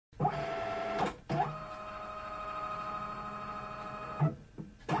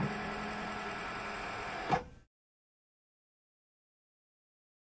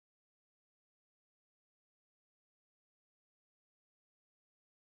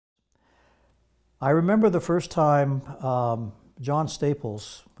I remember the first time John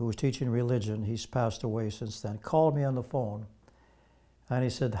Staples, who was teaching religion, he's passed away since then, called me on the phone and he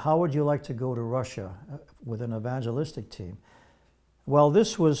said, "How would you like to go to Russia with an evangelistic team?" Well,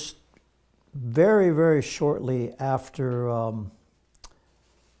 this was very, very shortly after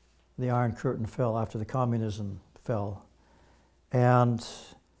the Iron Curtain fell, after the communism fell. And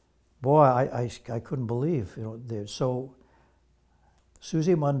boy, I couldn't believe, so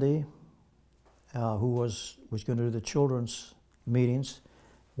Susie Mundy, who was going to do the children's meetings,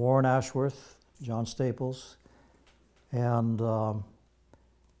 Warren Ashworth, John Staples, and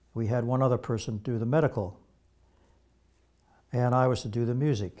we had one other person do the medical, and I was to do the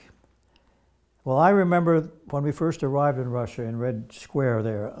music. Well, I remember when we first arrived in Russia, in Red Square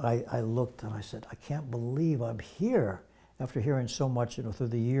there, I looked and I said, I can't believe I'm here after hearing so much, through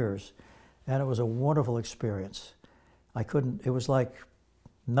the years. And it was a wonderful experience. It was like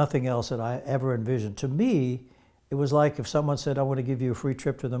nothing else that I ever envisioned. To me, it was like if someone said, I want to give you a free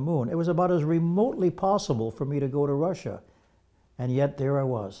trip to the moon. It was about as remotely possible for me to go to Russia. And yet there I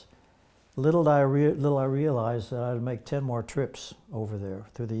was. Little I realized that I'd make 10 more trips over there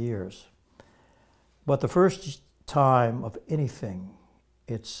through the years. But the first time of anything,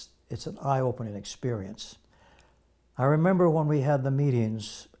 it's an eye-opening experience. I remember when we had the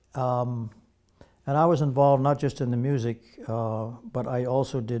meetings, and I was involved not just in the music, but I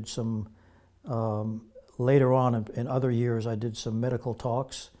also did some, later on in other years, I did some medical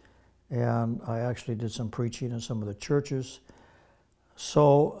talks, and I actually did some preaching in some of the churches.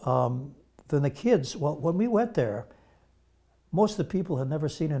 So then the kids, well, when we went there, most of the people had never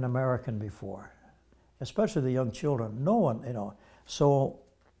seen an American before, especially the young children. No one, So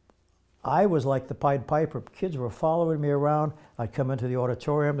I was like the Pied Piper. Kids were following me around. I'd come into the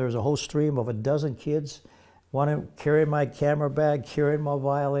auditorium. There was a whole stream of a dozen kids, one carrying my camera bag, carrying my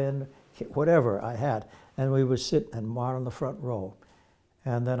violin, whatever I had. And we would sit and march on the front row.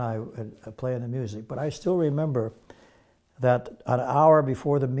 And then I would play the music. But I still remember that an hour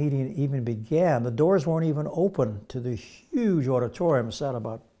before the meeting even began, the doors weren't even open to the huge auditorium. It sat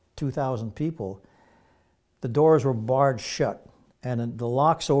about 2,000 people. The doors were barred shut. And the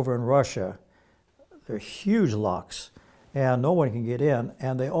locks over in Russia, they're huge locks, and no one can get in.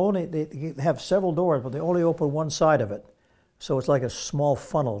 And they have several doors, but they only open one side of it. So it's like a small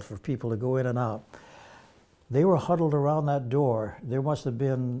funnel for people to go in and out. They were huddled around that door. There must have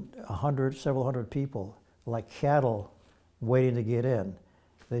been several hundred people, like cattle waiting to get in.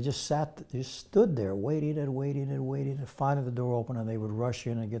 They just stood there waiting and waiting and waiting, and finally the door opened and they would rush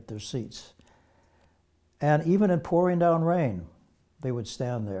in and get their seats. And even in pouring down rain, they would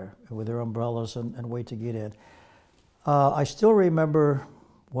stand there with their umbrellas and wait to get in. I still remember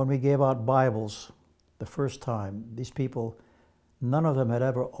when we gave out Bibles the first time. These people, none of them had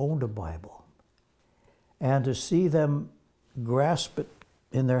ever owned a Bible. And to see them grasp it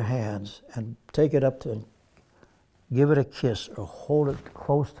in their hands and take it up to give it a kiss or hold it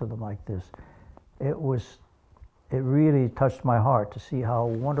close to them like this, it really touched my heart to see how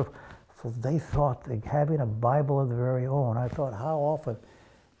wonderful they thought that having a Bible of their very own. I thought, how often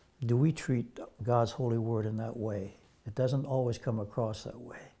do we treat God's holy word in that way? It doesn't always come across that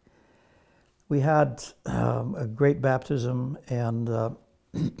way. We had a great baptism, and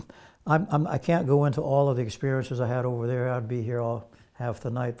I can't go into all of the experiences I had over there. I'd be here all half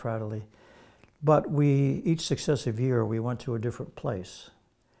the night probably. But each successive year, we went to a different place.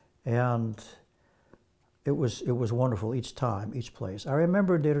 And it was wonderful each time, each place. I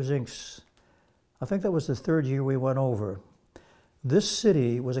remember Dzerzhinsky, I think that was the third year we went over. This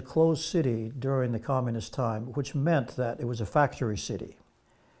city was a closed city during the communist time, which meant that it was a factory city.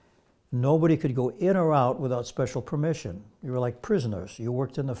 Nobody could go in or out without special permission. You were like prisoners. You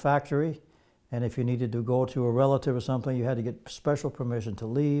worked in the factory, and if you needed to go to a relative or something, you had to get special permission to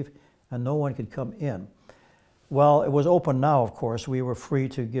leave, and no one could come in. Well, it was open now, of course. We were free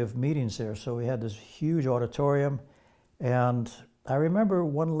to give meetings there, so we had this huge auditorium. And I remember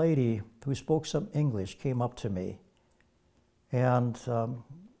one lady who spoke some English came up to me. And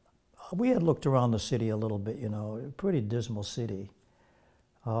we had looked around the city a little bit, a pretty dismal city.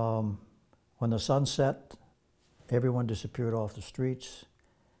 When the sun set, everyone disappeared off the streets.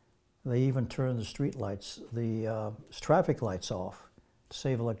 They even turned the street lights, the traffic lights off to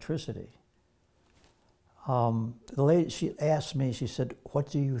save electricity. The lady, she asked me, she said, "What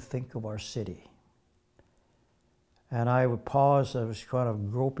do you think of our city?" And I would pause. I was kind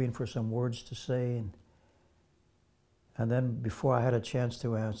of groping for some words to say. And then before I had a chance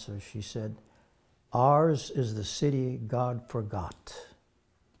to answer, she said, "Ours is the city God forgot."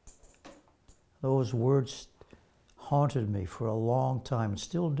 Those words haunted me for a long time and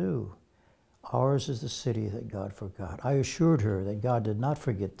still do. Ours is the city that God forgot. I assured her that God did not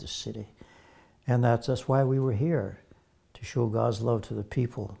forget this city. And that's why we were here, to show God's love to the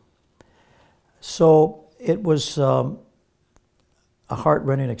people. So it was a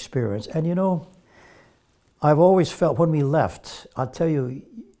heart-rending experience. And you know, I've always felt when we left, I'll tell you,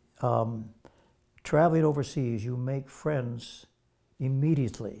 traveling overseas, you make friends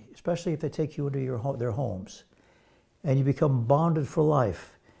immediately, especially if they take you into their homes. And you become bonded for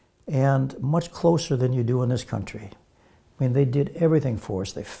life, and much closer than you do in this country. I mean, they did everything for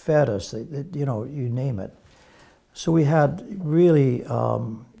us. They fed us, you know, you name it. So we had really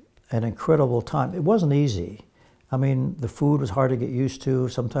an incredible time. It wasn't easy. I mean, the food was hard to get used to.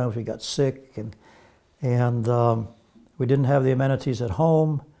 Sometimes we got sick, and we didn't have the amenities at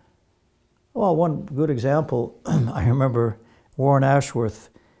home. Well, one good example, I remember Warren Ashworth,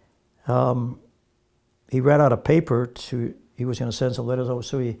 he ran out of paper he was going to send some letters over,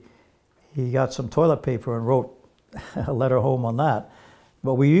 so he got some toilet paper and wrote a letter home on that.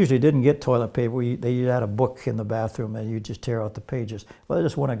 But we usually didn't get toilet paper. They had a book in the bathroom, and you just tear out the pages. Well,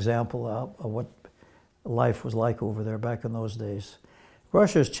 that's just one example of what life was like over there back in those days.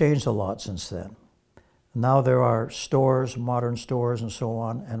 Russia has changed a lot since then. Now there are stores, modern stores, and so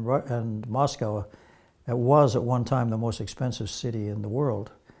on. And Moscow, it was at one time the most expensive city in the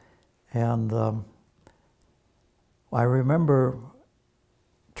world. And I remember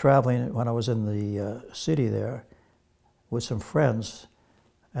traveling when I was in the city there with some friends,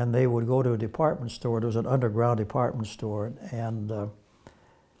 and they would go to a department store. There was an underground department store, and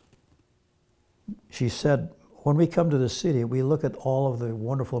she said, when we come to the city, we look at all of the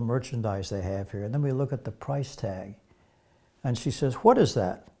wonderful merchandise they have here, and then we look at the price tag. And she says, what is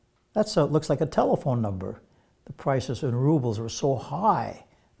that? That looks like a telephone number. The prices in rubles were so high,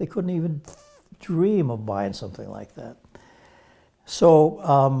 they couldn't even dream of buying something like that.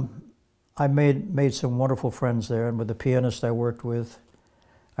 So I made some wonderful friends there, and with the pianist I worked with.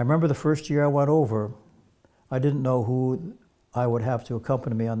 I remember the first year I went over, I didn't know who I would have to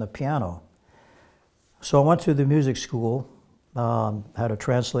accompany me on the piano. So I went to the music school, had a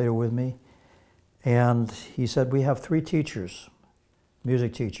translator with me, and he said, we have 3 teachers,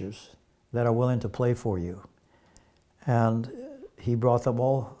 music teachers, that are willing to play for you. And he brought them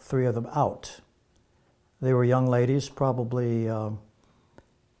all 3 of them out. They were young ladies, probably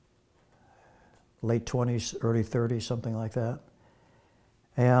late 20s, early 30s, something like that.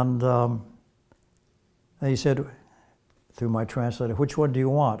 And he said, through my translator, which one do you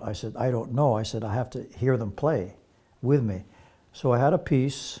want? I said, I don't know. I said, I have to hear them play with me. So I had a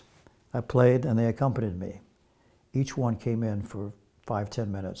piece, I played, and they accompanied me. Each one came in for 5-10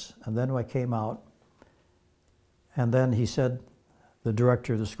 minutes. And then I came out, and then he said, the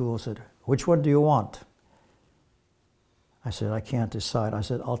director of the school said, which one do you want? I said, I can't decide. I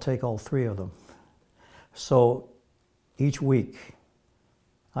said, I'll take all 3 of them. So each week,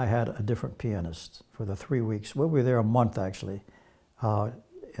 I had a different pianist for the 3 weeks. We were there a month, actually, and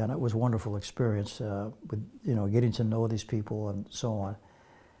it was a wonderful experience with, you know, getting to know these people and so on.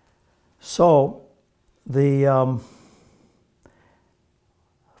 So the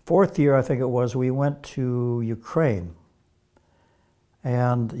 4th year, I think it was, we went to Ukraine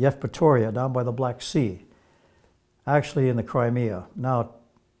and Yevpatoria, down by the Black Sea, actually in the Crimea. Now,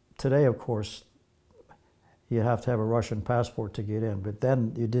 today, of course, you have to have a Russian passport to get in, but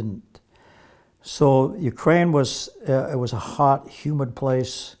then you didn't. So Ukraine was, it was a hot, humid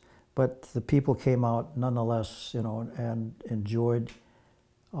place, but the people came out nonetheless, you know, and enjoyed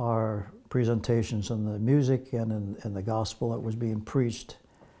our presentations and the music and in the gospel that was being preached.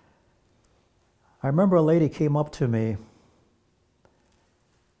 I remember a lady came up to me.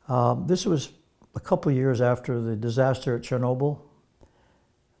 This was a couple of years after the disaster at Chernobyl,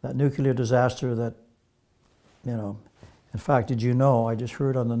 that nuclear disaster that, you know, in fact, did you know, I just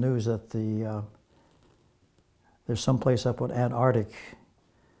heard on the news that there's some place up in Antarctic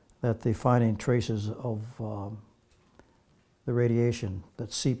that they're finding traces of the radiation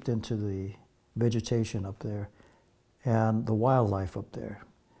that seeped into the vegetation up there and the wildlife up there.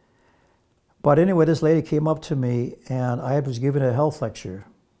 But anyway, this lady came up to me, and I was giving a health lecture,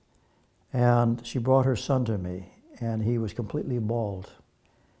 and she brought her son to me, and he was completely bald.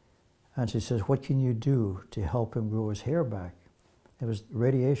 And she says, what can you do to help him grow his hair back? It was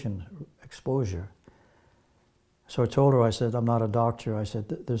radiation exposure. So I told her, I said, I'm not a doctor. I said,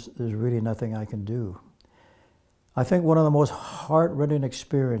 there's really nothing I can do. I think one of the most heart-rending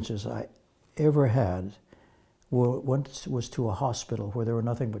experiences I ever had was to a hospital where there were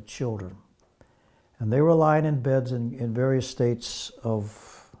nothing but children. And they were lying in beds in various states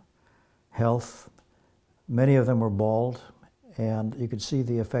of health. Many of them were bald, and you could see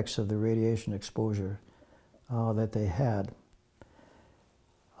the effects of the radiation exposure that they had.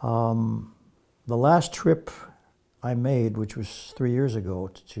 The last trip I made, which was 3 years ago,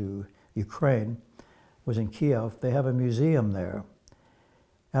 to Ukraine, was in Kiev. They have a museum there.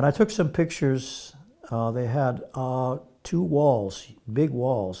 And I took some pictures. They had 2 walls, big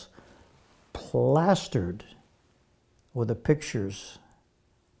walls, plastered with the pictures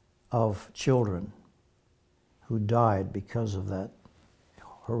of children who died because of that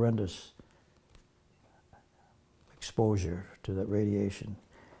horrendous exposure to that radiation.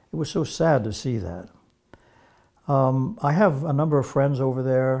 It was so sad to see that. I have a number of friends over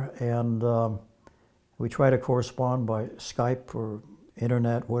there, and we try to correspond by Skype or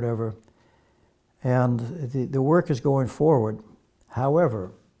internet, whatever. And the work is going forward.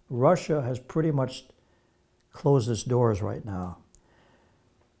 However, Russia has pretty much closed its doors right now.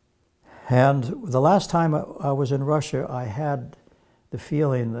 And the last time I was in Russia, I had the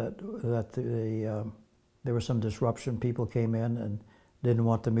feeling that there was some disruption. People came in and didn't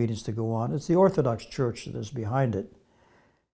want the meetings to go on. It's the Orthodox Church that is behind it.